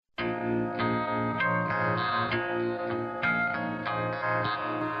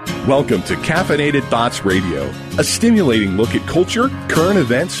Welcome to Caffeinated Thoughts Radio, a stimulating look at culture, current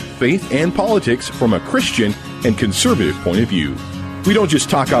events, faith, and politics from a Christian and conservative point of view. We don't just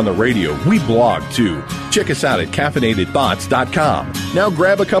talk on the radio, we blog too. Check us out at caffeinatedthoughts.com. Now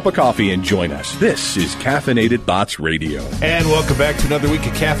grab a cup of coffee and join us. This is Caffeinated Thoughts Radio. And welcome back to another week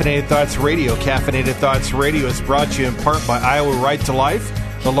of Caffeinated Thoughts Radio. Caffeinated Thoughts Radio is brought to you in part by Iowa Right to Life,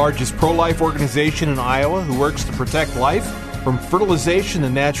 the largest pro-life organization in Iowa who works to protect life from fertilization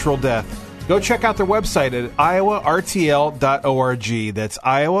and natural death. Go check out their website at iowartl.org. That's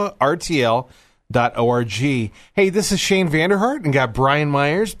iowartl.org. Hey, this is Shane Vander and got Brian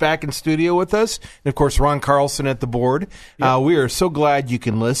Myers back in studio with us. And, of course, Ron Carlson at the board. Yep. We are so glad you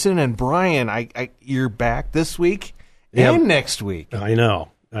can listen. And, Brian, you're back this week and next week. I know.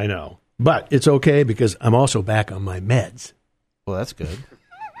 But it's okay because I'm also back on my meds. Well, that's good.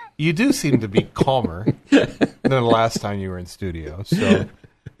 You do seem to be calmer than the last time you were in studio. So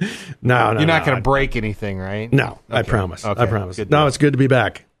No. You're not going to break anything, right? No, okay. I promise. No, it's good to be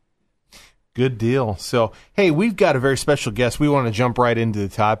back. Good deal. So, hey, we've got a very special guest. We want to jump right into the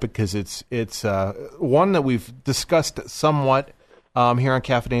topic because it's one that we've discussed somewhat here on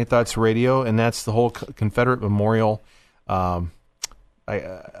Caffeinated Thoughts Radio, and that's the whole Confederate Memorial. The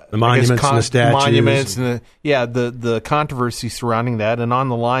monuments and the statues. Monuments and the controversy surrounding that. And on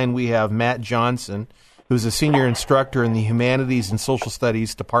the line, we have Matt Johnson, who's a senior instructor in the Humanities and Social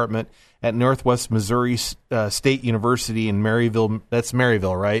Studies Department at Northwest Missouri State University in Maryville. That's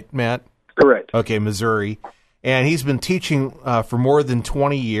Maryville, right, Matt? Correct. Okay, Missouri. And he's been teaching for more than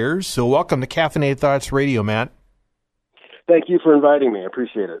 20 years. So welcome to Caffeinated Thoughts Radio, Matt. Thank you for inviting me. I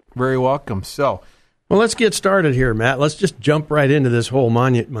appreciate it. Very welcome. So, well, let's get started here, Matt. Let's just jump right into this whole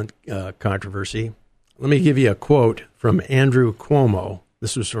monument controversy. Let me give you a quote from Andrew Cuomo.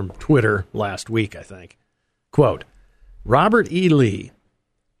 This was from Twitter last week, I think. Quote, Robert E. Lee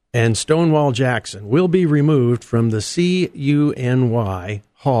and Stonewall Jackson will be removed from the CUNY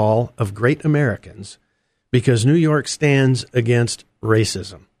Hall of Great Americans because New York stands against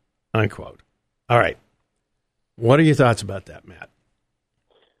racism, unquote. All right. What are your thoughts about that, Matt?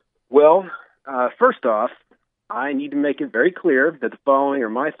 Well, first off, I need to make it very clear that the following are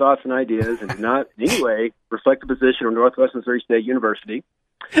my thoughts and ideas and do not in any way reflect the position of Northwest Missouri State University.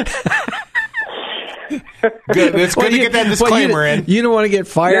 Good. It's good to get that disclaimer in. You don't want to get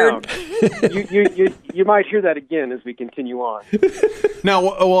fired? Now, you might hear that again as we continue on. Now,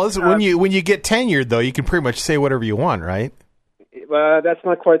 when you get tenured, though, you can pretty much say whatever you want, right? That's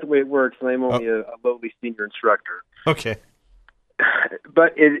not quite the way it works, and I'm only a lowly senior instructor. Okay.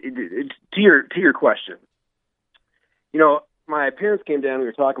 But to your question, my parents came down. We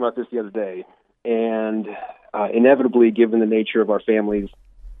were talking about this the other day, and inevitably, given the nature of our families,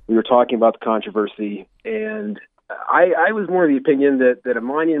 we were talking about the controversy, and I was more of the opinion that a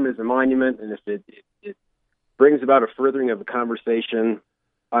monument is a monument, and if it brings about a furthering of the conversation,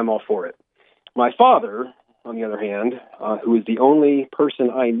 I'm all for it. My father, on the other hand, who is the only person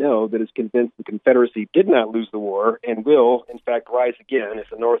I know that is convinced the Confederacy did not lose the war and will, in fact, rise again if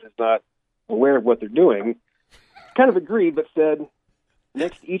the North is not aware of what they're doing, kind of agreed, but said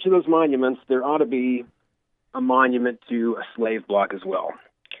next to each of those monuments, there ought to be a monument to a slave block as well.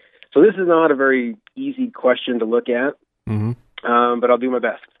 So this is not a very easy question to look at, but I'll do my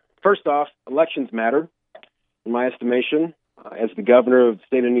best. First off, elections matter, in my estimation. As the governor of the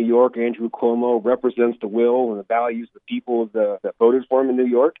state of New York, Andrew Cuomo represents the will and the values of the people that voted for him in New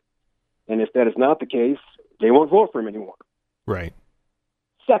York. And if that is not the case, they won't vote for him anymore. Right.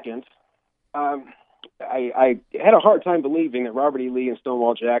 Second, I had a hard time believing that Robert E. Lee and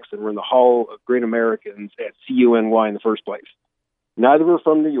Stonewall Jackson were in the Hall of Great Americans at CUNY in the first place. Neither were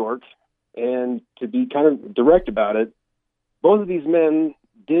from New York, and to be kind of direct about it, both of these men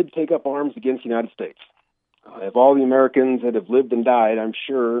did take up arms against the United States. Of all the Americans that have lived and died, I'm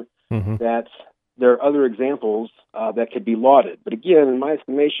sure that there are other examples that could be lauded. But again, in my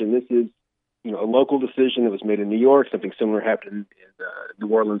estimation, this is a local decision that was made in New York. Something similar happened in New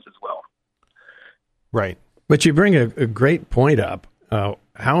Orleans as well. Right. But you bring a great point up.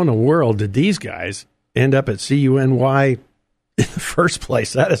 How in the world did these guys end up at CUNY in the first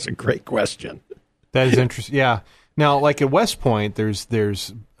place? That is a great question. That is interesting. Yeah. Now, like at West Point,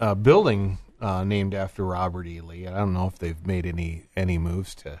 there's a building named after Robert E. Lee. I don't know if they've made any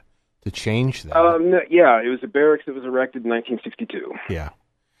moves to change that. Yeah, it was a barracks that was erected in 1962. Yeah.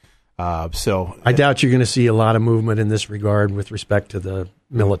 So I doubt you're going to see a lot of movement in this regard with respect to the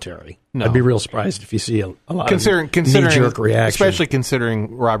military. No. I'd be real surprised if you see a lot of knee-jerk reaction. Especially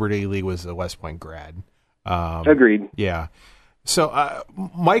considering Robert E. Lee was a West Point grad. Agreed. Yeah. So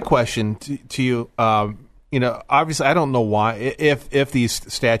my question to you, obviously I don't know why, if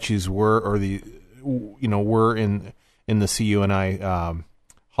these statues were, or were in the CUNI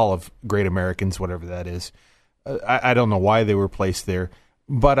Hall of Great Americans, whatever that is. I don't know why they were placed there,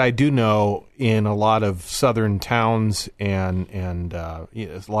 but I do know in a lot of southern towns and a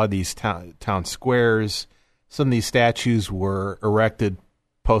lot of these town squares, some of these statues were erected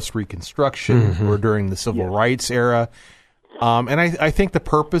post-Reconstruction or during the Civil Rights era. And I think the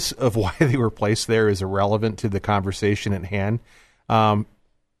purpose of why they were placed there is irrelevant to the conversation at hand.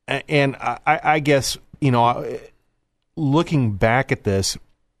 And I guess, looking back at this,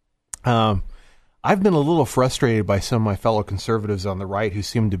 I've been a little frustrated by some of my fellow conservatives on the right who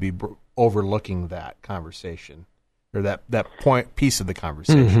seem to be overlooking that conversation, or that piece of the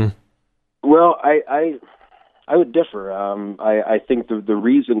conversation. Well, I would differ. I think the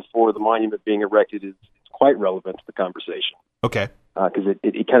reason for the monument being erected is quite relevant to the conversation. Okay. Because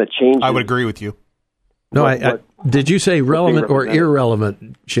it kind of changes. I would agree with you. No, did you say relevant or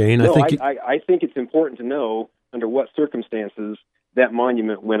irrelevant, Shane? No, I think it's important to know under what circumstances that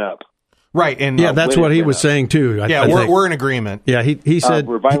monument went up. Right, and that's what he was saying too. We're in agreement. Yeah, he said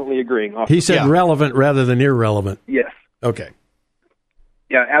we're violently agreeing. He said relevant rather than irrelevant. Yes. Okay.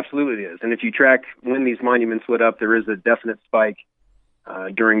 Yeah, absolutely it is. And if you track when these monuments went up, there is a definite spike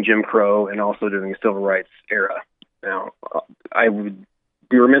during Jim Crow and also during the Civil Rights era. Now, I would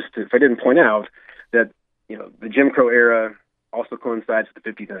be remiss if I didn't point out that the Jim Crow era also coincides with the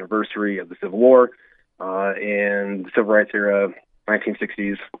 50th anniversary of the Civil War, and the Civil Rights era,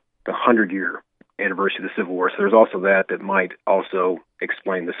 1960s, the 100-year anniversary of the Civil War. So there's also that might also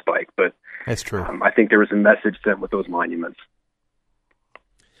explain the spike. But that's true. I think there was a message sent with those monuments,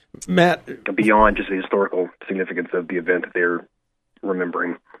 Matt, beyond just the historical significance of the event that they're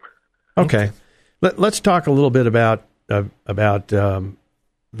remembering. Okay. Let's talk a little bit about the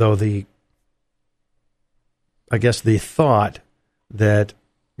thought that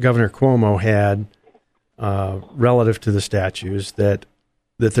Governor Cuomo had relative to the statues, that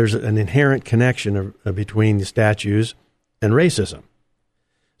there's an inherent connection between the statues and racism.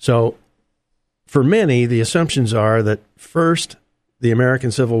 So, for many, the assumptions are that first, the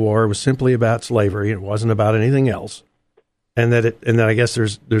American Civil War was simply about slavery; it wasn't about anything else. And that I guess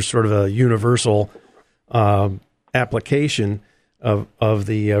there's sort of a universal application of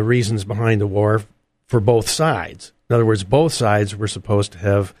the reasons behind the war for both sides. In other words, both sides were supposed to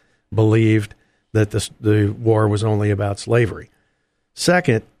have believed that the war was only about slavery.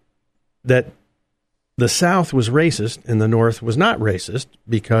 Second, that the South was racist and the North was not racist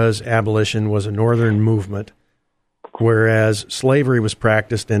because abolition was a Northern movement, whereas slavery was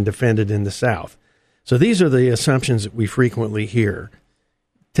practiced and defended in the South. So these are the assumptions that we frequently hear.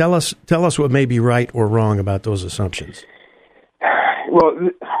 Tell us what may be right or wrong about those assumptions. Well,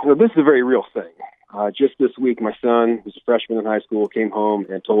 this is a very real thing. Just this week, my son, who's a freshman in high school, came home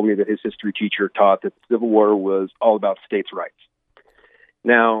and told me that his history teacher taught that the Civil War was all about states' rights.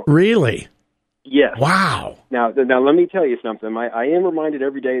 Now, really? Yes. Wow. Now, let me tell you something. I am reminded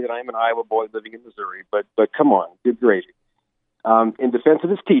every day that I'm an Iowa boy living in Missouri, but come on, good gravy. In defense of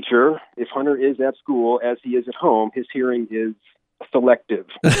his teacher, if Hunter is at school as he is at home, his hearing is selective.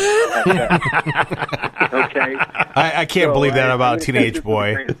 Okay. I can't believe that about a teenage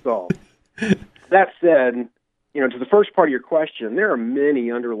boy. That said, to the first part of your question, there are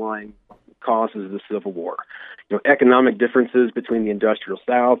many underlying causes of the Civil War. Economic differences between the industrial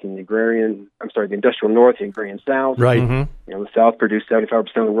South and the industrial North and the agrarian South. Right. Mm-hmm. The South produced 75%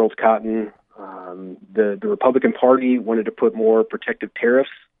 of the world's cotton. The Republican Party wanted to put more protective tariffs.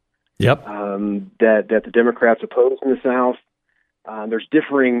 Yep. That the Democrats opposed in the South. There's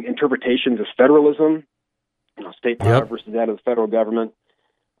differing interpretations of federalism, state power versus that of the federal government.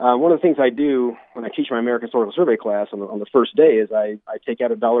 One of the things I do when I teach my American Historical Survey class on the first day is I take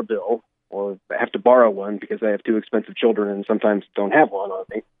out a dollar bill, or I have to borrow one because I have two expensive children and sometimes don't have one on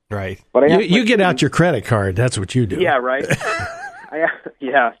me. Right. But you get out your credit card. That's what you do. Yeah, right.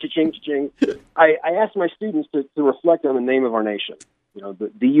 Cha-ching, cha-ching. I ask my students to reflect on the name of our nation,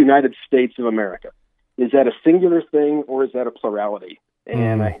 the United States of America. Is that a singular thing or is that a plurality?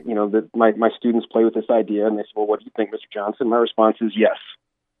 And my students play with this idea and they say, well, what do you think, Mr. Johnson? My response is yes.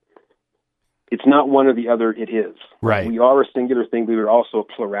 It's not one or the other, it is. Right. We are a singular thing, but we're also a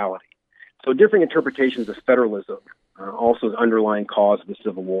plurality. So differing interpretations of federalism are also the underlying cause of the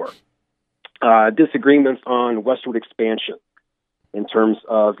Civil War. Disagreements on westward expansion in terms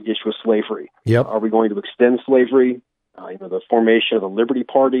of the issue of slavery. Yep. Are we going to extend slavery? The formation of the Liberty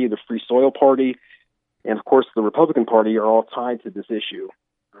Party, the Free Soil Party, and, of course, the Republican Party are all tied to this issue.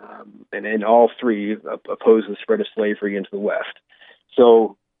 And all three oppose the spread of slavery into the West.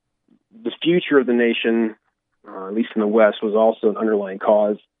 So the future of the nation at least in the West, was also an underlying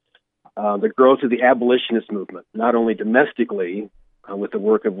cause. The growth of the abolitionist movement, not only domestically with the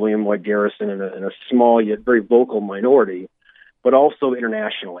work of William Lloyd Garrison and a small yet very vocal minority, but also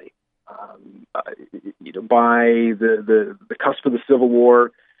internationally. By the cusp of the Civil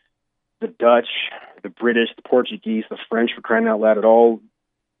War, the Dutch, the British, the Portuguese, the French, for crying out loud, it all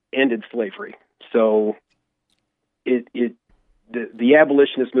ended slavery. So the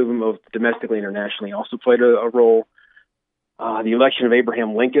abolitionist movement, both domestically and internationally, also played a role. The election of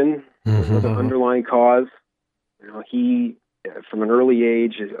Abraham Lincoln was another underlying cause. He, from an early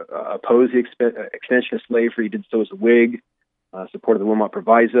age, opposed the extension of slavery. He did so as a Whig, supported the Wilmot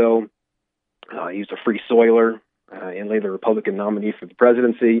Proviso. He was a free soiler and later the Republican nominee for the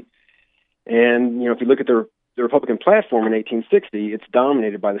presidency. And, if you look at the Republican platform in 1860, it's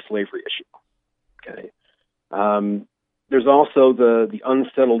dominated by the slavery issue. Okay. There's also the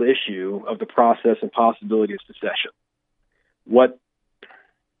unsettled issue of the process and possibility of secession.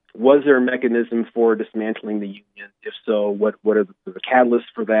 Was there a mechanism for dismantling the Union? If so, what are the catalysts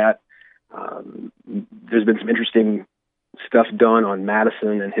for that? There's been some interesting stuff done on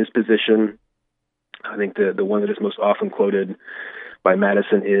Madison and his position. I think the one that is most often quoted by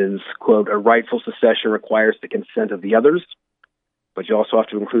Madison is, quote, "A rightful secession requires the consent of the others, but you also have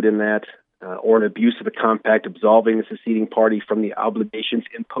to include in that, or an abuse of the compact absolving the seceding party from the obligations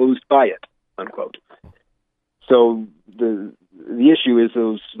imposed by it," unquote. So the issue is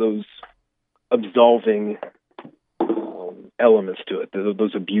those absolving elements to it,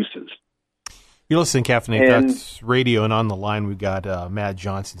 those abuses. You're listening to Caffeinated Thoughts Radio, and on the line we've got Matt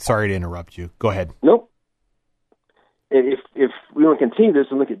Johnson. Sorry to interrupt you. Go ahead. Nope. If we want to continue this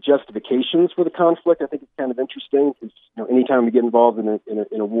and look at justifications for the conflict, I think it's kind of interesting because anytime we get involved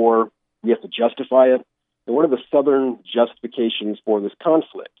in a war, we have to justify it. And one of the Southern justifications for this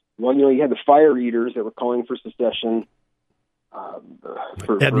conflict, well, you had the fire eaters that were calling for secession.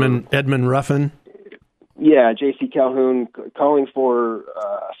 Edmund Ruffin. Yeah, J.C. Calhoun calling for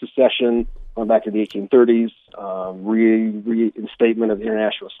secession going back to the 1830s, reinstatement of the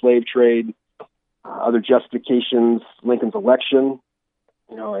international slave trade, other justifications, Lincoln's election.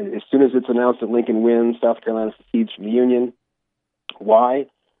 As soon as it's announced that Lincoln wins, South Carolina secedes from the Union. Why?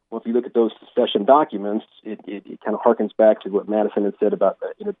 Well, if you look at those secession documents, it kind of harkens back to what Madison had said about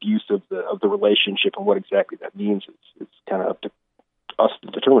an abuse of the relationship and what exactly that means. It's kind of up to us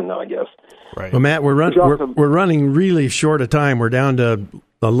to determine now, I guess. Right. Well, Matt, we're running really short of time. We're down to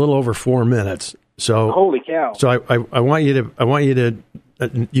a little over 4 minutes. So holy cow! So I want you to.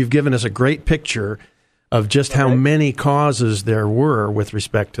 You've given us a great picture of just how many causes there were with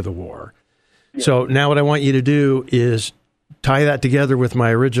respect to the war. Yeah. So now what I want you to do is tie that together with my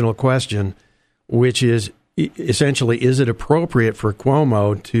original question, which is essentially, is it appropriate for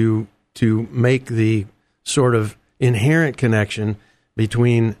Cuomo to make the sort of inherent connection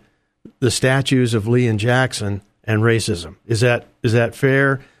between the statues of Lee and Jackson and racism? Is that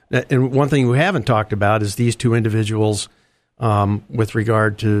fair? And one thing we haven't talked about is these two individuals with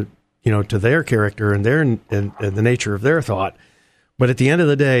regard to their character and and the nature of their thought. But at the end of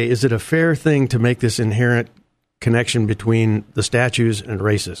the day, is it a fair thing to make this inherent connection between the statues and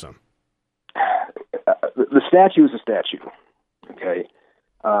racism? The statue is a statue. Okay.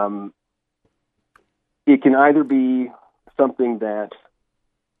 It can either be something that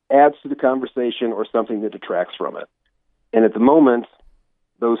adds to the conversation or something that detracts from it. And at the moment,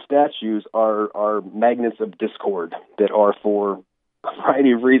 those statues are magnets of discord that are, for a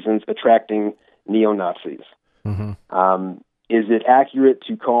variety of reasons, attracting neo-Nazis. Mm-hmm. Is it accurate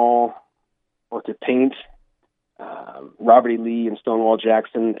to call or to paint Robert E. Lee and Stonewall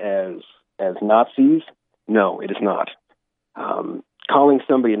Jackson as Nazis? No, it is not. Calling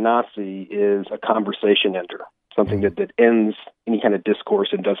somebody a Nazi is a conversation ender, something that ends any kind of discourse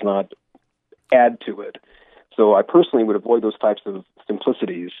and does not add to it. So I personally would avoid those types of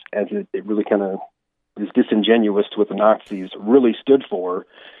simplicities, as it really kind of is disingenuous to what the Nazis really stood for,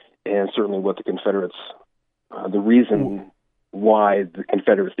 and certainly what the Confederates, the reason why the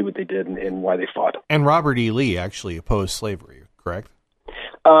Confederates did what they did and why they fought. And Robert E. Lee actually opposed slavery, correct?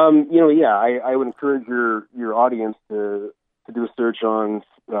 I would encourage your audience to do a search on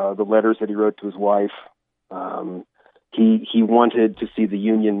the letters that he wrote to his wife. He wanted to see the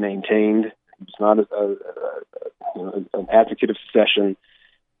Union maintained. He was not an advocate of secession.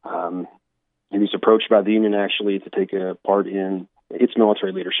 He was approached by the Union actually to take a part in its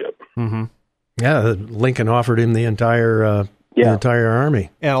military leadership. Mm-hmm. Yeah, Lincoln offered him the entire army.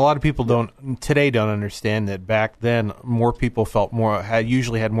 And a lot of people don't understand that back then more people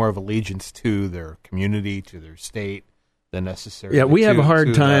usually had more of allegiance to their community, to their state than necessary. Yeah, we have a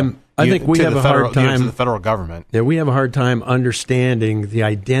hard time. I think we have a hard time to the federal government. Yeah, we have a hard time understanding the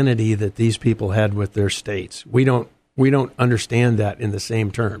identity that these people had with their states. We don't understand that in the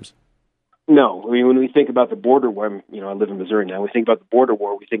same terms. No, I mean, when we think about the border war, I live in Missouri now. We think about the border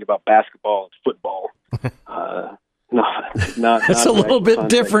war. We think about basketball and football. Not. It's a little bit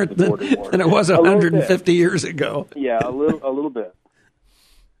different than it was 150 years ago. Yeah, a little bit.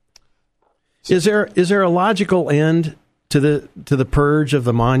 Is there a logical end to the purge of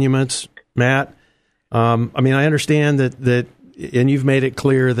the monuments, Matt? I mean, I understand that, and you've made it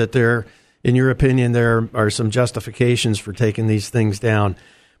clear that there, in your opinion, there are some justifications for taking these things down.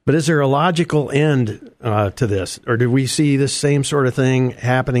 But is there a logical end to this, or do we see this same sort of thing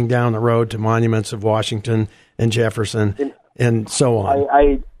happening down the road to monuments of Washington and Jefferson and so on?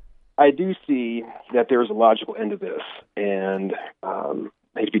 I do see that there is a logical end to this, and I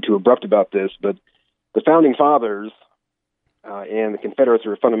hate to be too abrupt about this, but the Founding Fathers and the Confederates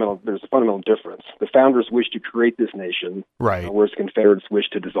there's a fundamental difference. The Founders wished to create this nation, right, whereas the Confederates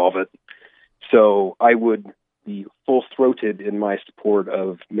wished to dissolve it. So I would be full-throated in my support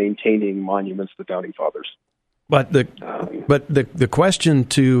of maintaining monuments to the Founding Fathers. But the question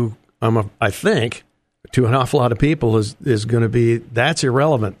to I think to an awful lot of people is going to be, that's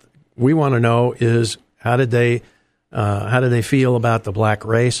irrelevant. We want to know is how did they feel about the black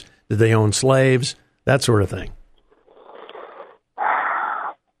race? Did they own slaves? That sort of thing.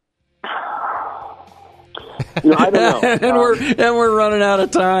 I don't know. and we're running out of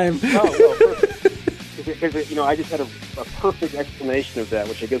time. Because I just had a perfect explanation of that,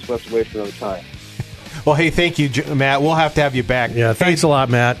 which I guess we'll have to wait for another time. Well, hey, thank you, Matt. We'll have to have you back. Yeah, thanks a lot,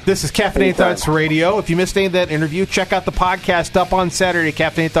 Matt. This is Caffeinated Thoughts Radio. If you missed any of that interview, check out the podcast up on Saturday at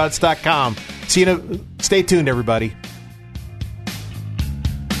caffeinatedthoughts.com. Stay tuned, everybody.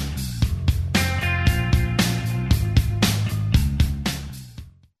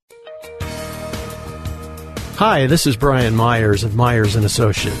 Hi, this is Brian Myers of Myers &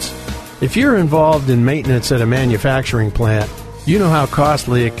 Associates. If you're involved in maintenance at a manufacturing plant, you know how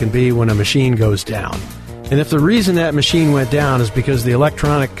costly it can be when a machine goes down. And if the reason that machine went down is because the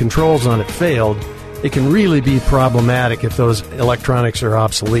electronic controls on it failed, it can really be problematic if those electronics are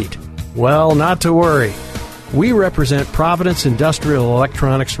obsolete. Well, not to worry. We represent Providence Industrial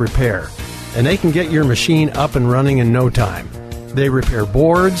Electronics Repair, and they can get your machine up and running in no time. They repair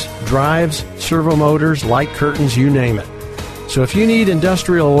boards, drives, servo motors, light curtains, you name it. So if you need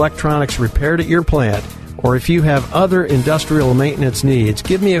industrial electronics repaired at your plant, or if you have other industrial maintenance needs,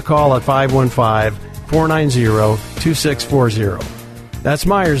 give me a call at 515-490-2640. That's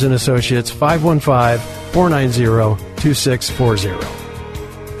Myers & Associates,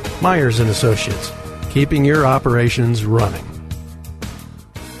 515-490-2640. Myers & Associates, keeping your operations running.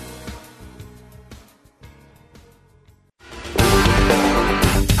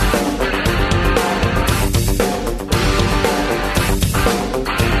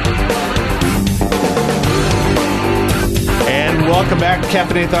 Welcome back to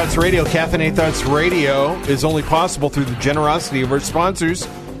Caffeinated Thoughts Radio. Caffeinated Thoughts Radio is only possible through the generosity of our sponsors.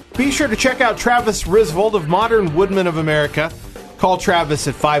 Be sure to check out Travis Risvold of Modern Woodmen of America. Call Travis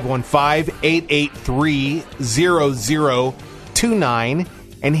at 515-883-0029,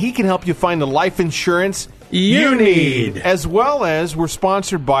 and he can help you find the life insurance you need. As well as we're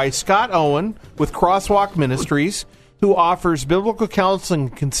sponsored by Scott Owen with Crosswalk Ministries, who offers biblical counseling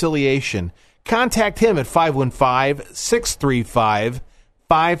and conciliation. Contact him at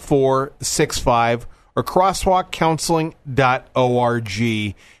 515-635-5465 or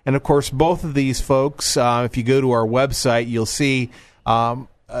crosswalkcounseling.org. And, of course, both of these folks, if you go to our website, you'll see,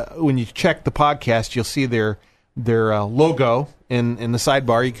 when you check the podcast, you'll see their logo in the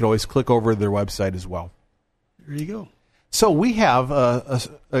sidebar. You can always click over to their website as well. There you go. So we have,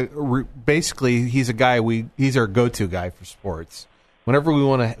 basically, he's our go-to guy for sports. Whenever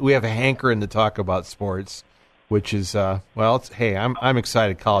we have a hankering to talk about sports, which is, I'm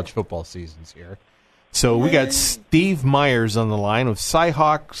excited. College football season's here. So we got Steve Myers on the line with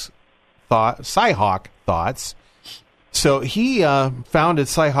Cyhawk Thoughts. So he founded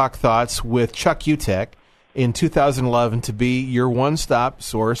Cyhawk Thoughts with Chuck Utek in 2011 to be your one-stop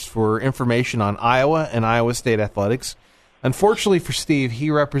source for information on Iowa and Iowa State athletics. Unfortunately for Steve,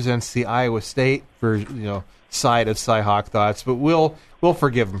 he represents the Iowa State side of Cyhawk Thoughts, but we'll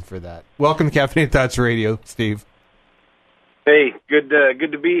forgive him for that. Welcome to Caffeinated Thoughts Radio, Steve. Hey, good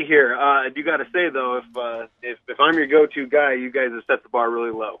to be here. I do got to say though, if I'm your go-to guy, you guys have set the bar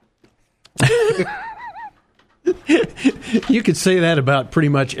really low. You could say that about pretty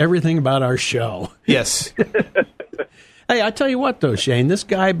much everything about our show. Yes. Hey, I tell you what, though, Shane, this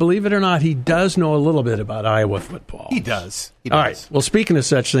guy, believe it or not, he does know a little bit about Iowa football. He does. All right. Well, speaking of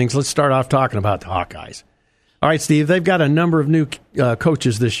such things, let's start off talking about the Hawkeyes. All right, Steve, they've got a number of new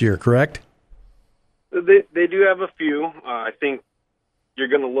coaches this year, correct? They do have a few. I think you're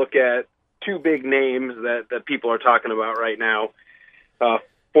going to look at two big names that people are talking about right now.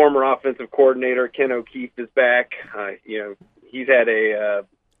 Former offensive coordinator Ken O'Keefe is back. He's had a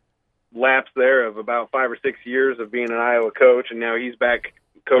lapse there of about 5 or 6 years of being an Iowa coach, and now he's back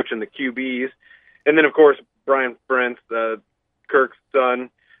coaching the QBs. And then, of course, Brian Ferentz, Kirk's son,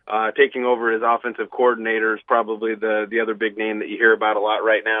 taking over as offensive coordinator is probably the other big name that you hear about a lot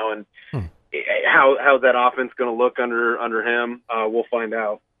right now. And how's that offense going to look under him? We'll find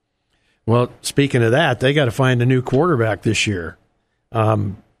out. Well, speaking of that, they got to find a new quarterback this year.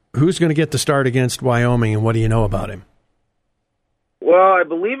 Who's going to get the start against Wyoming, and what do you know about him? Well, I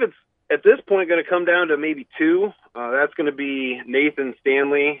believe it's at this point going to come down to maybe two. That's going to be Nathan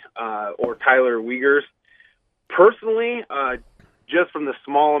Stanley or Tyler Wiegers. Personally, just from the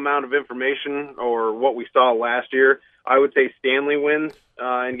small amount of information or what we saw last year, I would say Stanley wins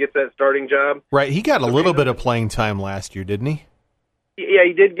and gets that starting job. Right, he got a little bit of playing time last year, didn't he? Yeah,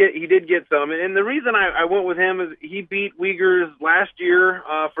 he did get some, and the reason I went with him is he beat Wiegers last year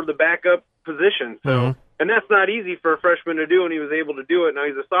for the backup position. So, and that's not easy for a freshman to do, and he was able to do it. Now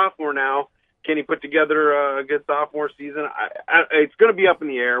he's a sophomore now. Can he put together a good sophomore season? It's going to be up in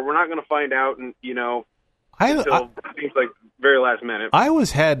the air. We're not going to find out, and until it seems like very last minute.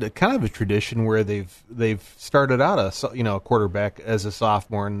 Iowa's had kind of a tradition where they've started out a quarterback as a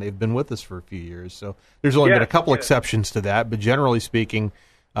sophomore, and they've been with us for a few years. So there's only been a couple exceptions to that, but generally speaking,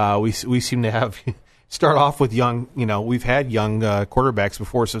 we seem to have start off with young. We've had young quarterbacks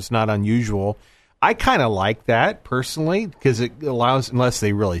before, so it's not unusual. I kind of like that personally because it allows, unless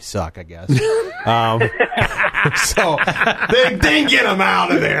they really suck, I guess. So they didn't get him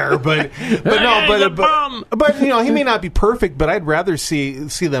out of there, but he may not be perfect. But I'd rather see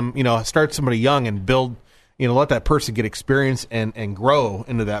them, start somebody young and build, let that person get experience and grow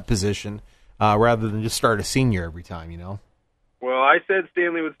into that position, rather than just start a senior every time. Well, I said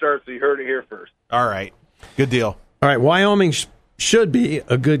Stanley would start, so you heard it here first. All right, good deal. All right, Wyoming should be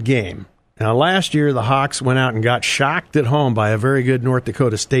a good game. Now, last year, the Hawks went out and got shocked at home by a very good North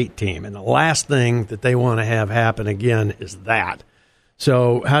Dakota State team, and the last thing that they want to have happen again is that.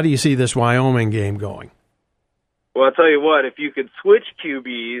 So how do you see this Wyoming game going? Well, I'll tell you what, if you could switch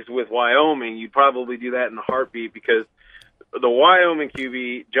QBs with Wyoming, you'd probably do that in a heartbeat because the Wyoming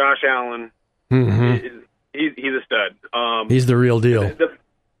QB, Josh Allen, he's a stud. He's the real deal.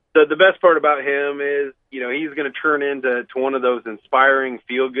 The best part about him is, he's going to turn into one of those inspiring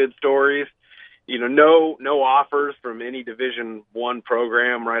feel-good stories. No offers from any Division I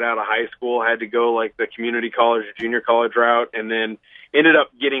program right out of high school. Had to go like the community college or junior college route, and then ended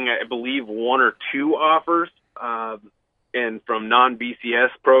up getting, I believe, 1 or 2 offers and from non-BCS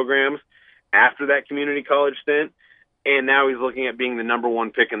programs after that community college stint. And now he's looking at being the number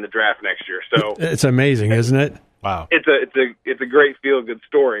 1 pick in the draft next year. So it's amazing, isn't it? Wow. It's a great feel-good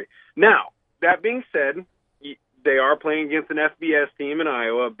story. Now, that being said, they are playing against an FBS team in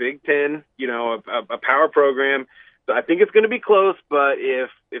Iowa, Big Ten, a power program. So I think it's going to be close, but if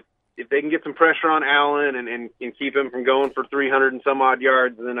they can get some pressure on Allen and keep him from going for 300 and some odd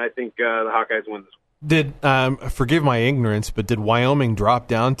yards, then I think the Hawkeyes win this one. Forgive my ignorance, but did Wyoming drop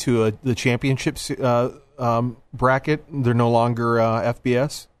down to the championships bracket? They're no longer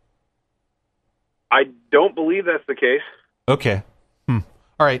FBS? I don't believe that's the case. Okay. All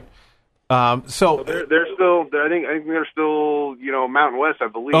right. So they're still. I think they're still. Mountain West, I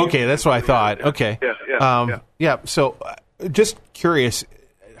believe. Okay, that's what I thought. Okay. Yeah. So, just curious,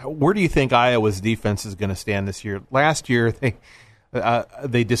 where do you think Iowa's defense is going to stand this year? Last year,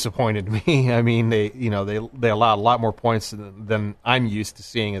 they disappointed me. I mean, they allowed a lot more points than I'm used to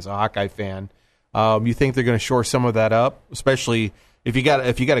seeing as a Hawkeye fan. You think they're going to shore some of that up, especially if you got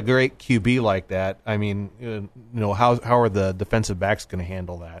a great QB like that? I mean, how are the defensive backs going to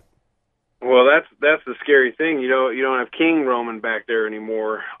handle that? Well, that's the scary thing. You don't have King roaming back there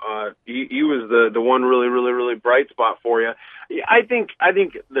anymore. He was the one really, really, really bright spot for you. I think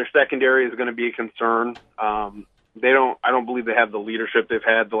their secondary is going to be a concern. I don't believe they have the leadership they've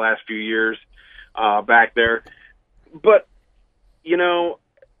had the last few years back there. But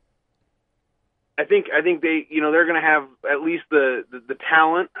I think they they're going to have at least the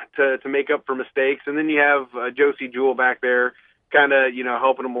talent to make up for mistakes, and then you have Josie Jewell back there, kind of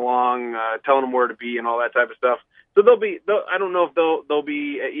helping them along, telling them where to be, and all that type of stuff. So I don't know if they'll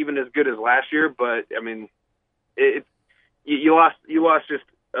be even as good as last year, but I mean, you lost just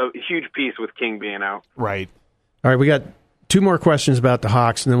a huge piece with King being out. Right. All right, we got two more questions about the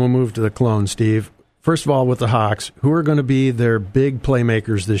Hawks, and then we'll move to the Clones, Steve. First of all, with the Hawks, who are going to be their big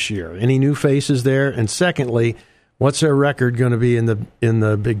playmakers this year? Any new faces there? And secondly, what's their record going to be in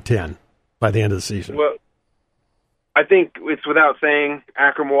the Big Ten by the end of the season? Well, I think it's without saying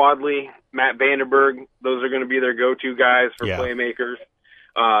Akram Wadley, Matt Vanderberg, those are going to be their go-to guys for playmakers.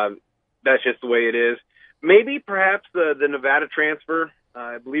 That's just the way it is. Maybe perhaps the Nevada transfer,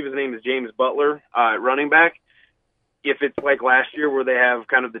 I believe his name is James Butler, at running back. If it's like last year where they have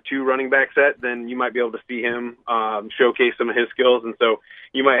kind of the two running back set, then you might be able to see him showcase some of his skills, and so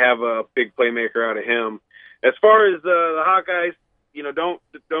you might have a big playmaker out of him. As far as the Hawkeyes,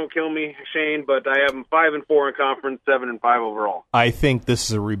 don't kill me, Shane, but I have them 5-4 in conference, 7-5 overall. I think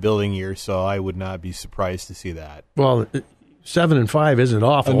this is a rebuilding year, so I would not be surprised to see that. Well, 7-5 isn't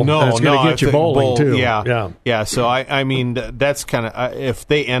awful. No, that's going to get you bowling too. Yeah. So I mean, that's kind of if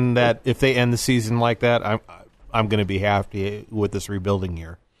they end the season like that, I'm going to be happy with this rebuilding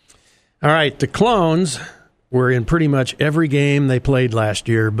year. All right, the Clones were in pretty much every game they played last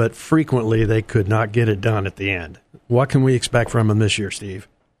year, but frequently they could not get it done at the end. What can we expect from them this year, Steve?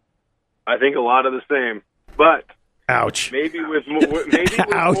 I think a lot of the same, but ouch. Maybe with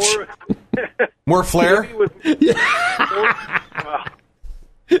ouch. More flair. I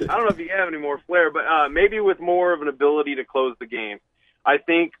don't know if you have any more flair, but maybe with more of an ability to close the game. I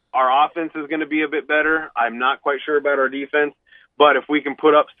think our offense is going to be a bit better. I'm not quite sure about our defense, but if we can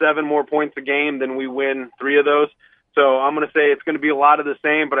put up 7 more points a game, then we win 3 of those. So I'm going to say it's going to be a lot of the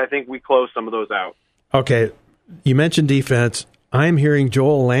same, but I think we close some of those out. Okay, you mentioned defense. I'm hearing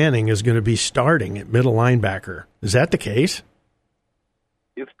Joel Lanning is going to be starting at middle linebacker. Is that the case?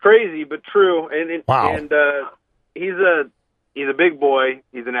 It's crazy, but true. Wow. And he's a big boy.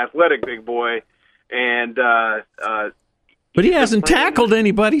 He's an athletic big boy, and but he hasn't tackled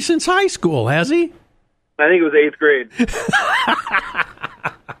anybody since high school, has he? I think it was 8th grade.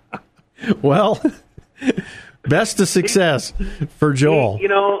 Well, best of success for Joel.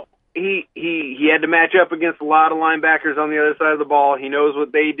 He had to match up against a lot of linebackers on the other side of the ball. He knows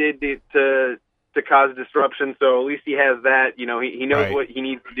what they did to cause disruption, so at least he has that. He knows what he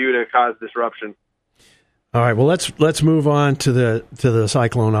needs to do to cause disruption. All right, well let's move on to the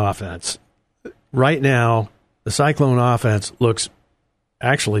Cyclone offense. Right now, the Cyclone offense looks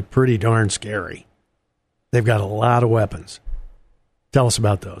actually pretty darn scary. They've got a lot of weapons. Tell us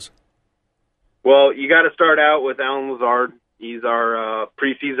about those. Well, you got to start out with Alan Lazard. He's our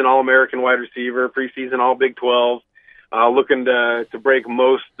preseason All-American wide receiver, preseason All-Big 12, looking to break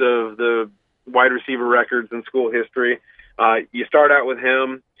most of the wide receiver records in school history. You start out with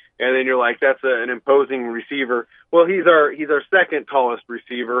him, and then you're like, that's an imposing receiver. Well, he's our second tallest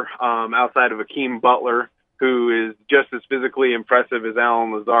receiver outside of Akeem Butler, who is just as physically impressive as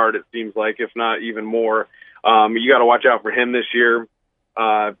Alan Lazard, it seems like, if not even more. You got to watch out for him this year.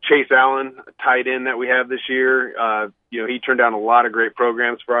 Chase Allen, tight end that we have this year, he turned down a lot of great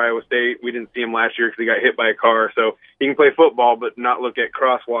programs for Iowa State. We didn't see him last year because he got hit by a car. So he can play football, but not look at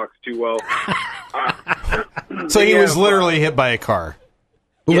crosswalks too well. So he was literally hit by a car.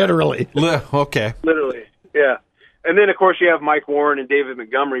 Yeah. Literally. Okay. Literally, yeah. And then, of course, you have Mike Warren and David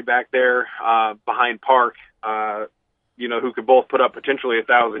Montgomery back there behind Park, who could both put up potentially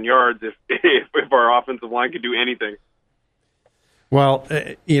 1,000 yards if our offensive line could do anything. Well,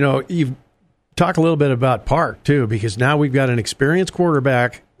 you've talked a little bit about Park, too, because now we've got an experienced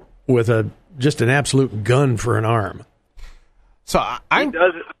quarterback with just an absolute gun for an arm. So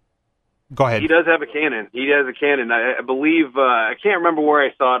Go ahead. He does have a cannon. He has a cannon. I believe, I can't remember where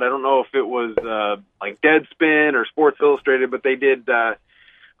I saw it. I don't know if it was like Deadspin or Sports Illustrated, but they did,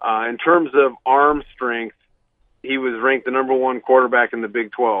 in terms of arm strength, he was ranked the number 1 quarterback in the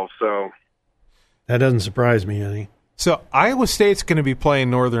Big 12. So that doesn't surprise me any. So Iowa State's going to be playing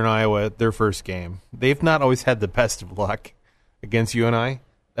Northern Iowa at their first game. They've not always had the best of luck against UNI.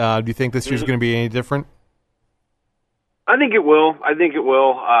 Do you think this year's going to be any different? I think it will.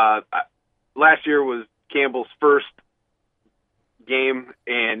 Last year was Campbell's first game,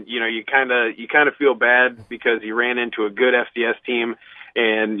 and you kind of feel bad because he ran into a good FCS team,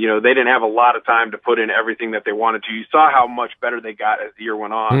 and they didn't have a lot of time to put in everything that they wanted to. You saw how much better they got as the year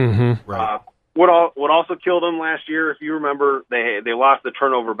went on. Mm-hmm. Right. What also killed them last year, if you remember, they lost the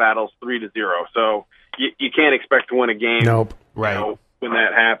turnover battles 3-0. So you can't expect to win a game. Nope. Right. When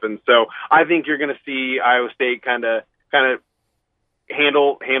that happens. So I think you're going to see Iowa State kind of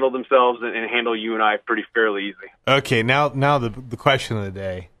handle themselves and handle UNI pretty fairly easy. Okay, now the question of the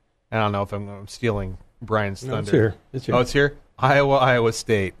day. I don't know if I'm stealing Brian's thunder. No, it's here. Oh, it's here? Iowa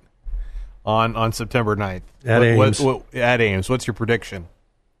State on September 9th. At Ames. At Ames. What's your prediction?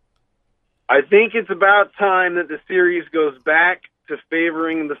 I think it's about time that the series goes back to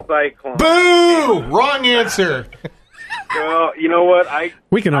favoring the Cyclones. Boo! Wrong answer. Well, you know what?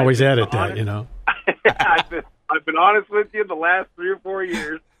 We can always edit that, you know. I've been honest with you the last 3 or 4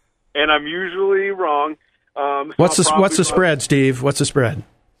 years, and I'm usually wrong. What's the spread, Steve? What's the spread?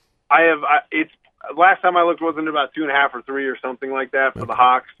 It's last time I looked, wasn't it about 2.5 or 3 or something like that for the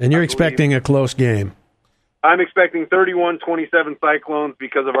Hawks? And you're expecting a close game. I'm expecting 31-27 Cyclones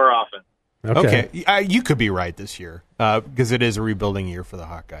because of our offense. Okay. You could be right this year because it is a rebuilding year for the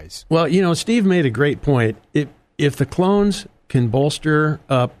Hawkeyes. Well, you know, Steve made a great point. If the Clones can bolster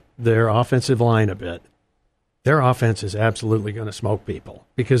up their offensive line a bit, their offense is absolutely going to smoke people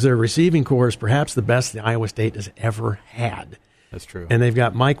because their receiving core is perhaps the best that Iowa State has ever had. That's true. And they've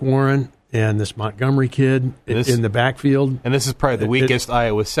got Mike Warren and this Montgomery kid in the backfield. And this is probably the weakest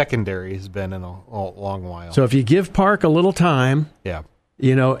Iowa secondary has been in a long while. So if you give Park a little time,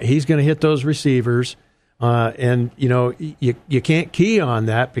 you know, he's going to hit those receivers. And, you know, you can't key on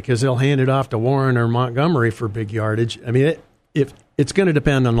that because they'll hand it off to Warren or Montgomery for big yardage. I mean, it's going to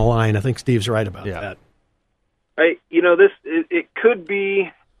depend on the line. I think Steve's right about that. It could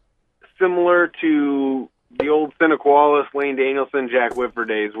be similar to the old Senecawalis, Lane Danielson, Jack Whipper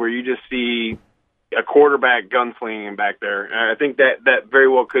days where you just see a quarterback gunslinging back there. I think that very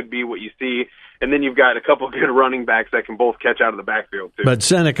well could be what you see. And then you've got a couple of good running backs that can both catch out of the backfield, too. But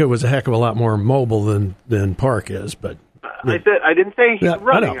Seneca was a heck of a lot more mobile than Park is. But I didn't say he's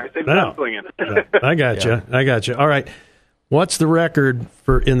running. I said gunslinging. I got you. I got you. All right. What's the record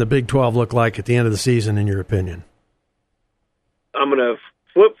in the Big 12 look like at the end of the season, in your opinion? I'm going to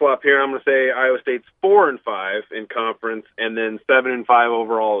flip-flop here. I'm going to say Iowa State's 4-5 in conference and then 7-5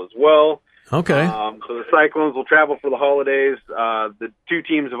 overall as well. Okay. So the Cyclones will travel for the holidays. The two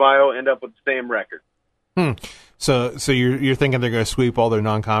teams of Iowa end up with the same record. So you're thinking they're going to sweep all their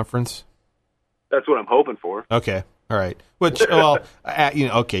non-conference? That's what I'm hoping for. Okay. All right. Which, you got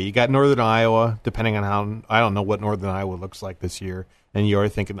Northern Iowa, depending on how, I don't know what Northern Iowa looks like this year, and you're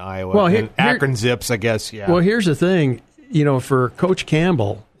thinking Iowa. Well, and Akron Zips, I guess, yeah. Well, here's the thing. You know, for Coach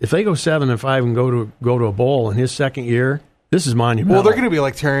Campbell, if they go 7-5 and go to a bowl in his second year, this is monumental. Well, they're going to be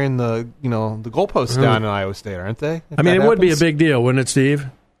like tearing the goalposts down in Iowa State, aren't they? I mean, it would be a big deal, wouldn't it, Steve?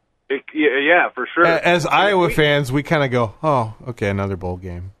 Yeah, for sure. As Iowa fans, we kind of go, oh, okay, another bowl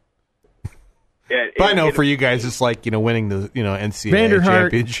game. Yeah, but I know for you guys, it's like winning the NCAA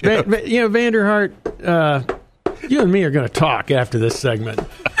championship. Vander Hart, you and me are going to talk after this segment.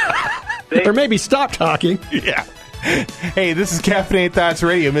 Or maybe stop talking. Yeah. Hey, this is Caffeinated Thoughts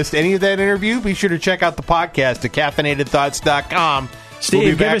Radio. Missed any of that interview? Be sure to check out the podcast at caffeinatedthoughts.com. Steve, we'll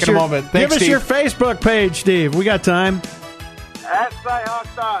be back in a moment. Thanks, give us your Facebook page, Steve. We got time. At Cyhawk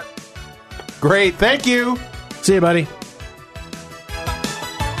Thoughts. Great. Thank you. See you, buddy.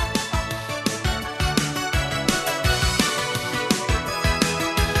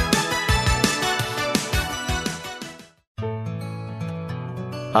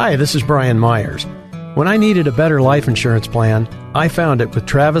 Hi, this is Brian Myers. When I needed a better life insurance plan, I found it with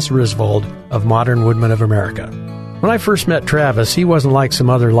Travis Risvold of Modern Woodmen of America. When I first met Travis, he wasn't like some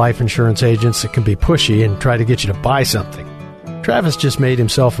other life insurance agents that can be pushy and try to get you to buy something. Travis just made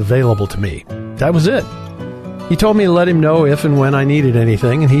himself available to me. That was it. He told me to let him know if and when I needed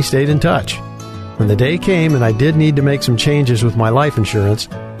anything, and he stayed in touch. When the day came and I did need to make some changes with my life insurance,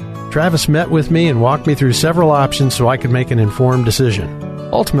 Travis met with me and walked me through several options so I could make an informed decision.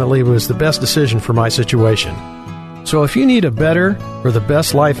 Ultimately, it was the best decision for my situation. So if you need a better or the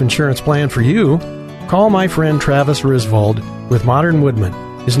best life insurance plan for you, call my friend Travis Risvold with Modern Woodmen.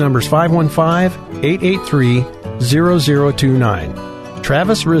 His number's 515-883-0029.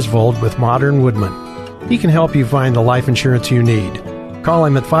 Travis Risvold with Modern Woodmen. He can help you find the life insurance you need. Call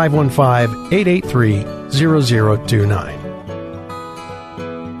him at 515-883-0029.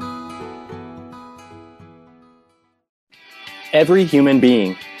 Every human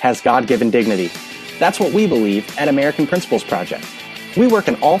being has God-given dignity. That's what we believe at American Principles Project. We work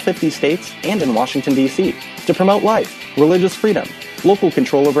in all 50 states and in Washington, D.C. to promote life, religious freedom, local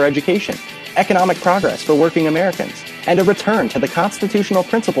control over education, economic progress for working Americans, and a return to the constitutional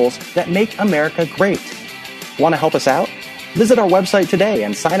principles that make America great. Want to help us out? Visit our website today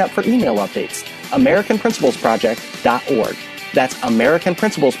and sign up for email updates. AmericanPrinciplesProject.org. That's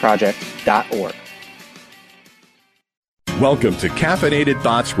AmericanPrinciplesProject.org. Welcome to Caffeinated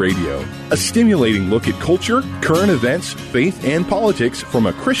Thoughts Radio, a stimulating look at culture, current events, faith, and politics from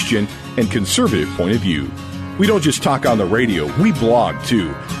a Christian and conservative point of view. We don't just talk on the radio, we blog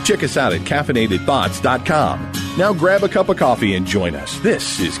too. Check us out at caffeinatedthoughts.com. Now grab a cup of coffee and join us.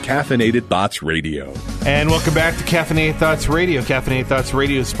 This is Caffeinated Thoughts Radio. And welcome back to Caffeinated Thoughts Radio. Caffeinated Thoughts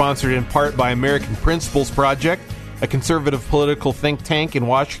Radio is sponsored in part by American Principles Project, a conservative political think tank in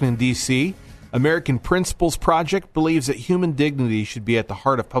Washington, D.C. American Principles Project believes that human dignity should be at the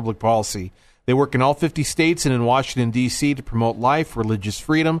heart of public policy. They work in all 50 states and in Washington, D.C. to promote life, religious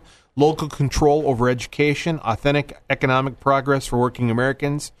freedom, local control over education, authentic economic progress for working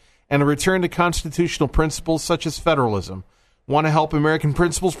Americans, and a return to constitutional principles such as federalism. Want to help American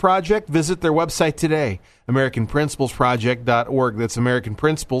Principles Project? Visit their website today, AmericanPrinciplesProject.org. That's American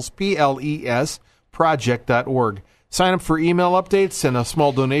Principles, P-L-E-S, project.org. Sign up for email updates and a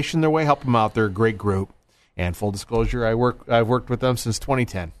small donation their way. Help them out. They're a great group. And full disclosure, I've worked with them since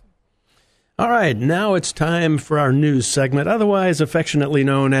 2010. All right, now it's time for our news segment, otherwise affectionately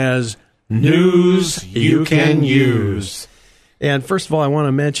known as News You Can Use. And first of all, I want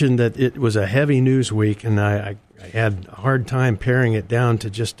to mention that it was a heavy news week, and I had a hard time paring it down to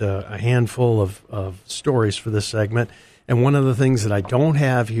just a handful of stories for this segment. And one of the things that I don't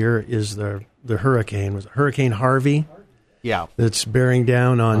have here is the hurricane. Was it Hurricane Harvey? Yeah. That's bearing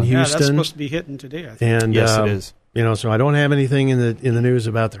down on Houston. Yeah, that's supposed to be hitting today, I think. And, yes, it is. So I don't have anything in the news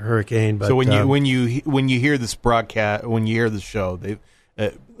about the hurricane. But so when you hear this broadcast, when you hear the show,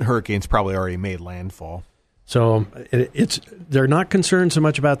 hurricane's probably already made landfall. So they're not concerned so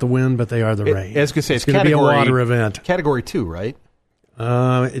much about the wind, but they are the rain. I was going to say it's going to be a water event. Category 2, right?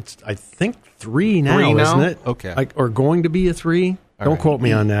 It's I think 3 now, isn't it? Okay, or going to be a 3. Don't quote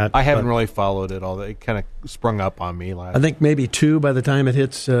me on that. I haven't really followed it all. It kind of sprung up on me last. I think maybe 2 by the time it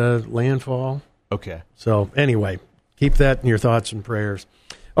hits landfall. Okay. So anyway, keep that in your thoughts and prayers.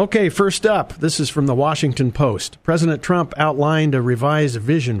 Okay, first up, this is from the Washington Post. President Trump outlined a revised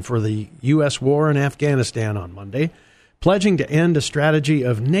vision for the U.S. war in Afghanistan on Monday, pledging to end a strategy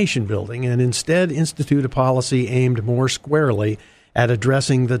of nation building and instead institute a policy aimed more squarely at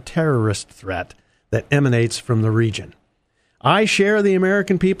addressing the terrorist threat that emanates from the region. I share the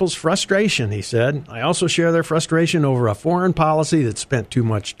American people's frustration, he said. I also share their frustration over a foreign policy that spent too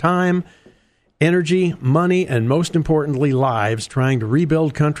much time, energy, money, and most importantly, lives trying to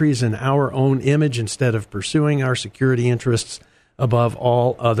rebuild countries in our own image instead of pursuing our security interests above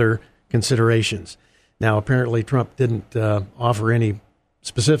all other considerations. Now, apparently, Trump didn't offer any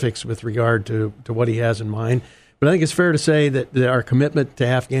specifics with regard to what he has in mind, but I think it's fair to say that our commitment to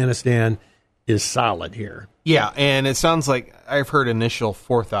Afghanistan is solid here. Yeah, and it sounds like I've heard initial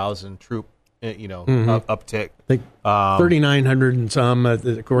 4,000 troop uptick. I think 3,900 and some,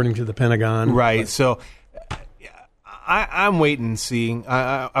 according to the Pentagon. Right. But. So I'm waiting and seeing.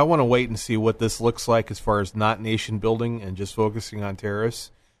 I want to wait and see what this looks like as far as not nation building and just focusing on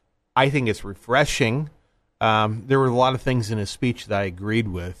terrorists. I think it's refreshing. There were a lot of things in his speech that I agreed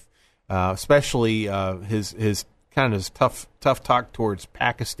with, especially his kind of tough talk towards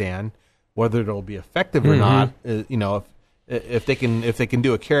Pakistan, whether it'll be effective or not. If they can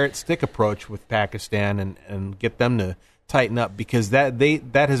do a carrot stick approach with Pakistan and get them to tighten up, because that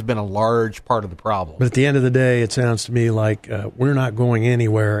has been a large part of the problem. But at the end of the day, it sounds to me like we're not going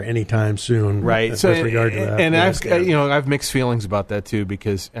anywhere anytime soon. Right. With regard to that. And I've mixed feelings about that too,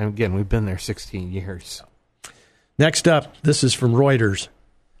 because again, we've been there 16 years. Next up, this is from Reuters.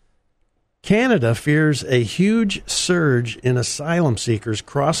 Canada fears a huge surge in asylum seekers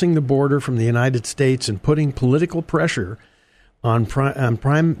crossing the border from the United States and putting political pressure on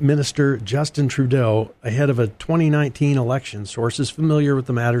Prime Minister Justin Trudeau ahead of a 2019 election, sources familiar with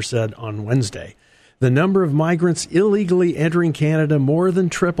the matter said on Wednesday. The number of migrants illegally entering Canada more than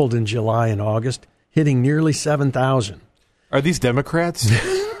tripled in July and August, hitting nearly 7,000. Are these Democrats?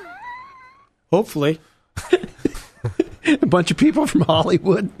 Hopefully. A bunch of people from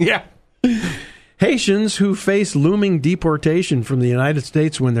Hollywood. Yeah. Haitians who face looming deportation from the United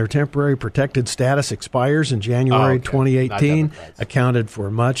States when their temporary protected status expires in January 2018 accounted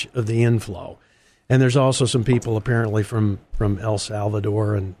for much of the inflow. And there's also some people apparently from El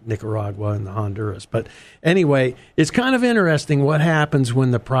Salvador and Nicaragua and Honduras. But anyway, it's kind of interesting what happens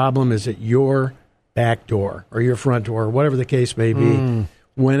when the problem is at your back door or your front door, whatever the case may be.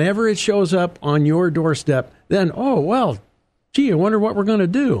 Whenever it shows up on your doorstep, then, I wonder what we're going to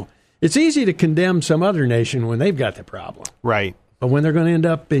do. It's easy to condemn some other nation when they've got the problem. Right. But when they're going to end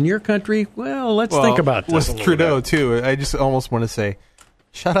up in your country, let's think about this. With Trudeau, too, I just almost want to say,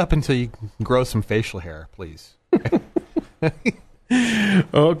 shut up until you grow some facial hair, please.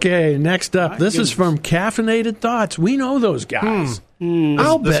 Okay, next up. This is from Caffeinated Thoughts. We know those guys.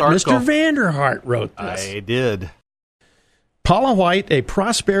 I'll bet Mr. Vander wrote this. I did. Paula White, a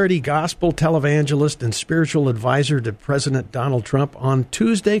prosperity gospel televangelist and spiritual advisor to President Donald Trump, on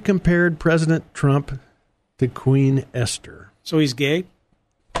Tuesday compared President Trump to Queen Esther. So he's gay?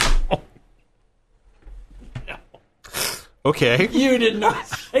 Okay. You did not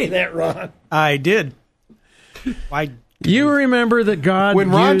say that, Ron. I did. You remember that God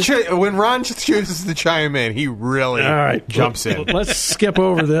when Ron chooses to chime in, he really jumps in. Let's skip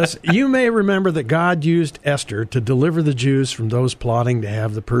over this. You may remember that God used Esther to deliver the Jews from those plotting to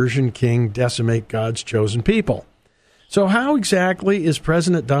have the Persian king decimate God's chosen people. So how exactly is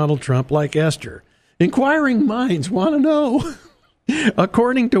President Donald Trump like Esther? Inquiring minds want to know.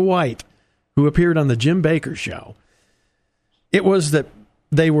 According to White, who appeared on the Jim Baker Show, it was that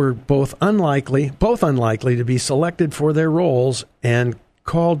they were both unlikely to be selected for their roles and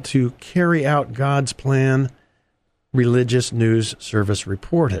called to carry out God's plan, Religious News Service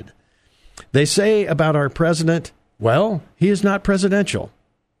reported. They say about our president, well, he is not presidential.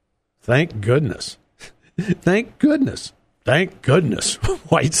 Thank goodness. Thank goodness. Thank goodness,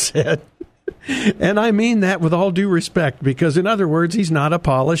 White said. And I mean that with all due respect, because in other words, he's not a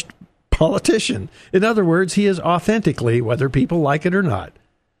polished politician. In other words, he is authentically, whether people like it or not,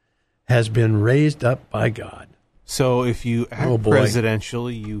 has been raised up by God. So if you act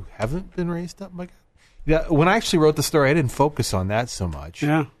presidentially, you haven't been raised up by God? Yeah, when I actually wrote the story, I didn't focus on that so much.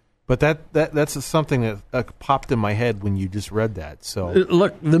 Yeah. But that's something that popped in my head when you just read that. So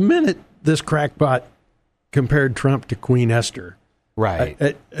look, the minute this crackpot compared Trump to Queen Esther,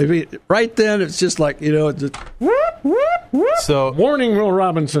 right? I mean, right then it's just like, you know, just, so warning, Will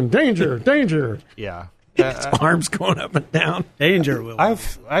Robinson, danger, danger. Yeah. His arms going up and down. Danger, Will.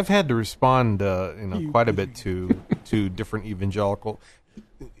 I've had to respond, quite a bit to different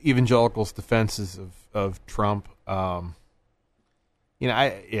evangelicals' defenses of Trump.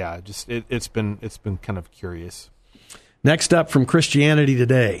 It's been kind of curious. Next up from Christianity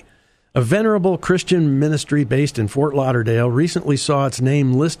Today, a venerable Christian ministry based in Fort Lauderdale recently saw its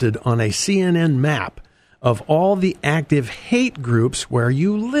name listed on a CNN map of all the active hate groups where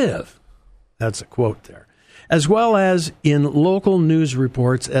you live. That's a quote there. As well as in local news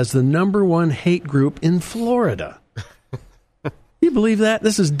reports as the number one hate group in Florida. You believe that?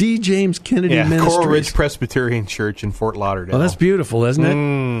 This is D. James Kennedy Ministries. Coral Ridge Presbyterian Church in Fort Lauderdale. Oh, that's beautiful, isn't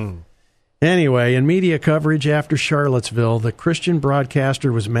it? Anyway, in media coverage after Charlottesville, the Christian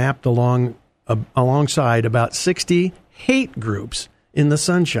broadcaster was mapped alongside about 60 hate groups in the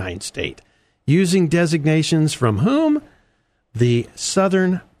Sunshine State, using designations from whom? The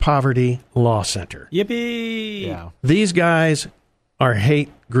Southern Poverty Law Center. Yippee! Yeah. These guys are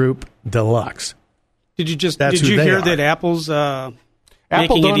hate group deluxe. Did you hear that Apple's Apple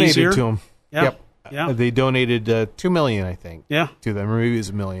making donated it easier? to them? Yeah. Yep. Yeah. They donated $2 million, I think. Yeah. To them, or maybe it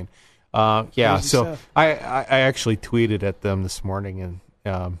was $1 million. Crazy So stuff. I actually tweeted at them this morning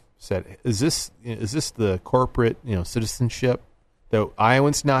and said, "Is this the corporate citizenship that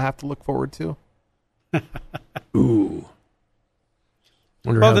Iowans now have to look forward to?" Ooh.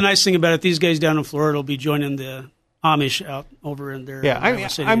 Well, the nice thing about it, these guys down in Florida will be joining the Amish out over in their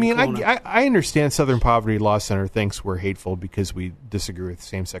I understand Southern Poverty Law Center thinks we're hateful because we disagree with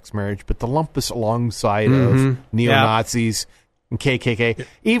same-sex marriage, but to lump us alongside of neo-Nazis and KKK,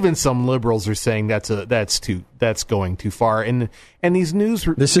 even some liberals are saying that's going too far. And these news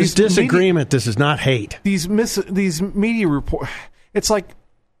this is disagreement. This is not hate. These media report. It's like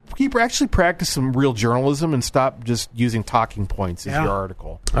actually practice some real journalism and stop just using talking points as your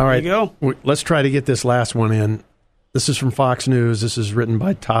article. All right, there you go. Let's try to get this last one in. This is from Fox News. This is written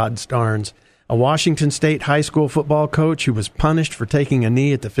by Todd Starnes. A Washington State high school football coach who was punished for taking a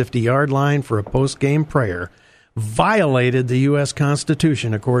knee at the 50-yard line for a post-game prayer violated the U.S.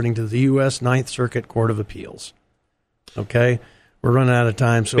 Constitution, according to the U.S. Ninth Circuit Court of Appeals. Okay? We're running out of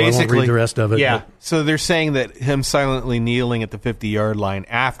time, so I won't read the rest of it. Yeah, so they're saying that him silently kneeling at the 50-yard line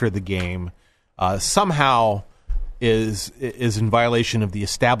after the game somehow is in violation of the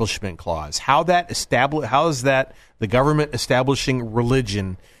Establishment Clause. How is that the government establishing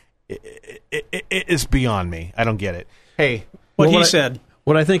religion is beyond me. I don't get it. Hey, what he said.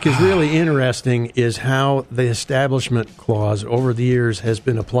 What I think is really interesting is how the Establishment Clause over the years has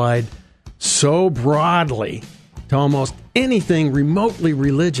been applied so broadly to almost anything remotely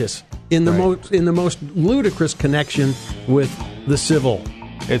religious in the most ludicrous connection with the civil.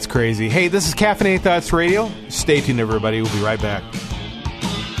 It's crazy. Hey, this is Caffeinated Thoughts Radio. Stay tuned, everybody. We'll be right back.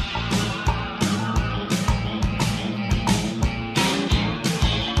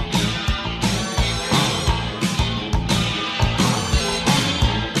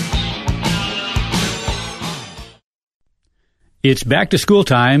 It's back to school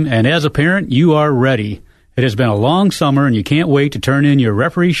time, and as a parent, you are ready. It has been a long summer, and you can't wait to turn in your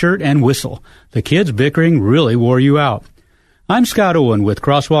referee shirt and whistle. The kids' bickering really wore you out. I'm Scott Owen with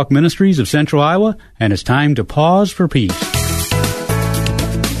Crosswalk Ministries of Central Iowa, and it's time to pause for peace.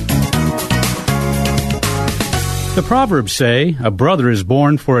 The Proverbs say, a brother is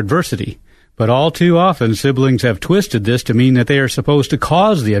born for adversity, but all too often siblings have twisted this to mean that they are supposed to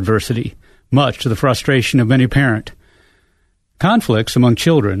cause the adversity, much to the frustration of many parents. Conflicts among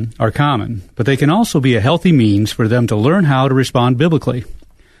children are common, but they can also be a healthy means for them to learn how to respond biblically.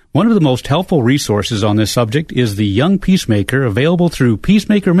 One of the most helpful resources on this subject is the Young Peacemaker, available through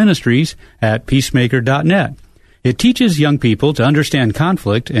Peacemaker Ministries at peacemaker.net. It teaches young people to understand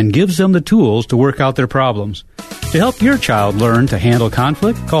conflict and gives them the tools to work out their problems. To help your child learn to handle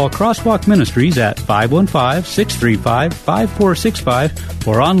conflict, call Crosswalk Ministries at 515-635-5465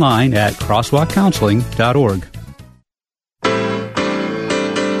 or online at crosswalkcounseling.org.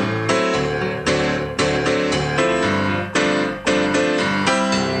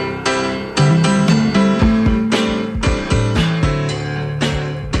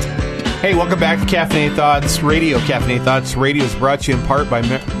 Hey, welcome back to Caffeinated Thoughts Radio. Caffeinated Thoughts Radio is brought to you in part by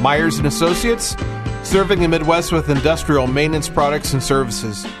Myers & Associates, serving the Midwest with industrial maintenance products and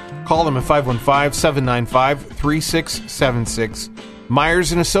services. Call them at 515-795-3676.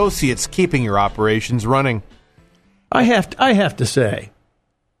 Myers & Associates, keeping your operations running. I have to say,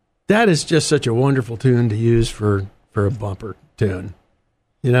 that is just such a wonderful tune to use for a bumper tune.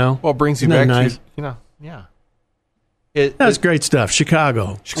 You know? Well, it brings you Isn't back that nice? to, yeah. That's great stuff.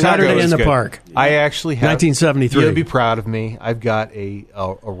 Chicago Saturday in the good. Park. I actually have 1973. You'll be proud of me. I've got a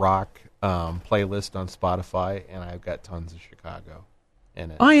rock playlist on Spotify, and I've got tons of Chicago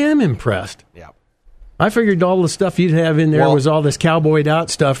in it. I am impressed. Yeah. I figured all the stuff you'd have in there was all this cowboyed out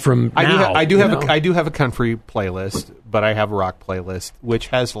stuff from now. I do have a country playlist, but I have a rock playlist, which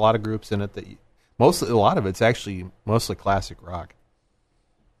has a lot of groups in it that a lot of it's actually mostly classic rock.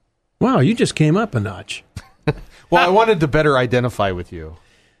 Wow, you just came up a notch. Well, I wanted to better identify with you.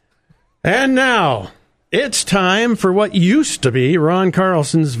 And now, it's time for what used to be Ron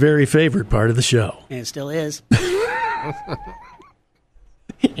Carlson's very favorite part of the show. And it still is.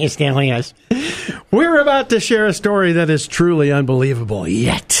 It still is. We're about to share a story that is truly unbelievable,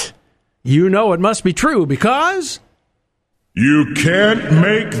 yet you know it must be true because... You can't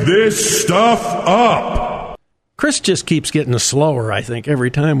make this stuff up. Chris just keeps getting slower, I think,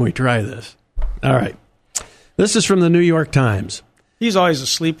 every time we try this. All right. This is from the New York Times. He's always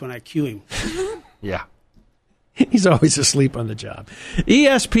asleep when I cue him. Yeah. He's always asleep on the job.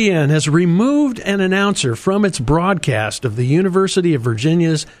 ESPN has removed an announcer from its broadcast of the University of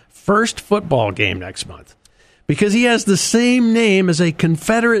Virginia's first football game next month because he has the same name as a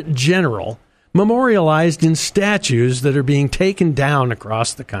Confederate general memorialized in statues that are being taken down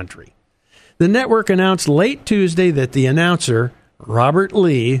across the country. The network announced late Tuesday that the announcer, Robert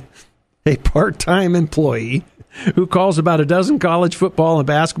Lee, a part-time employee who calls about a dozen college football and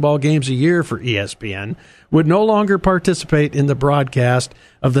basketball games a year for ESPN, would no longer participate in the broadcast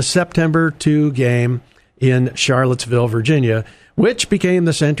of the September 2 game in Charlottesville, Virginia, which became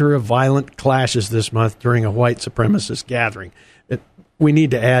the center of violent clashes this month during a white supremacist gathering. We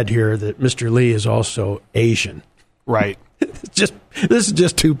need to add here that Mr. Lee is also Asian. Right. This is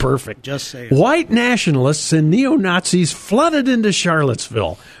just too perfect. Just saying. White nationalists and neo-Nazis flooded into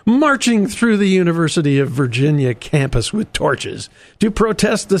Charlottesville, marching through the University of Virginia campus with torches to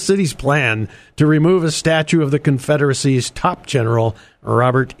protest the city's plan to remove a statue of the Confederacy's top general,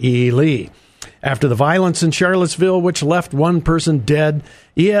 Robert E. Lee. After the violence in Charlottesville, which left one person dead,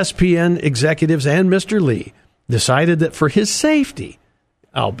 ESPN executives and Mr. Lee decided that for his safety,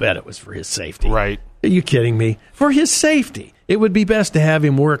 I'll bet it was for his safety. Right. Are you kidding me? For his safety, it would be best to have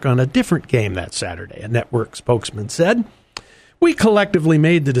him work on a different game that Saturday, a network spokesman said. We collectively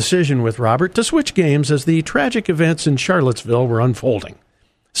made the decision with Robert to switch games as the tragic events in Charlottesville were unfolding,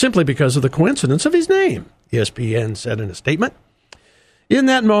 simply because of the coincidence of his name, ESPN said in a statement. In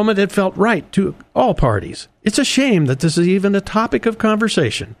that moment, it felt right to all parties. It's a shame that this is even a topic of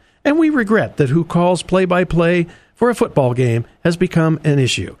conversation, and we regret that who calls play-by-play for a football game has become an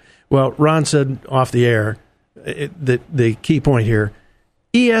issue. Well, Ron said off the air that the key point here,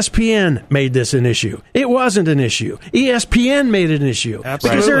 ESPN made this an issue. It wasn't an issue. ESPN made it an issue.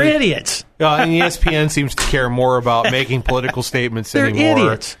 Absolutely. Because they're idiots. And ESPN seems to care more about making political statements anymore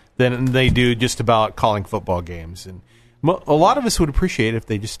idiots. Than they do just about calling football games. And a lot of us would appreciate if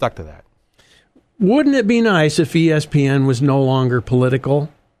they just stuck to that. Wouldn't it be nice if ESPN was no longer political?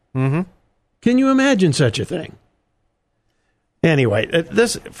 Mm-hmm. Can you imagine such a thing? Anyway,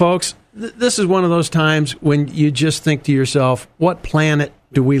 this is one of those times when you just think to yourself, what planet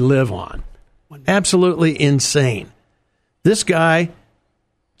do we live on? Absolutely insane. This guy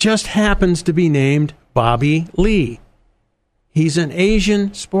just happens to be named Bobby Lee. He's an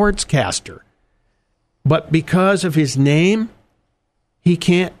Asian sportscaster. But because of his name, he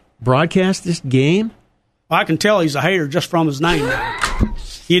can't broadcast this game? I can tell he's a hater just from his name.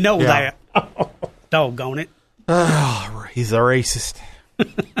 You know that. Doggone it. Oh, he's a racist.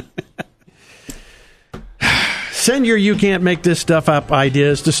 Send your You Can't Make This Stuff Up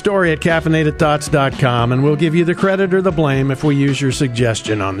ideas to story@caffeinatedthoughts.com, and we'll give you the credit or the blame if we use your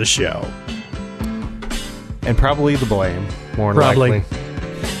suggestion on the show. And probably the blame, more than Probably. likely.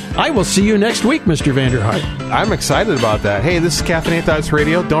 I will see you next week, Mr. Vander Hart. I'm excited about that. Hey, this is Caffeinated Thoughts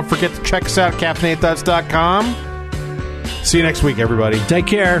Radio. Don't forget to check us out at caffeinatedthoughts.com. See you next week, everybody. Take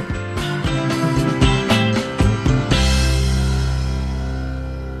care.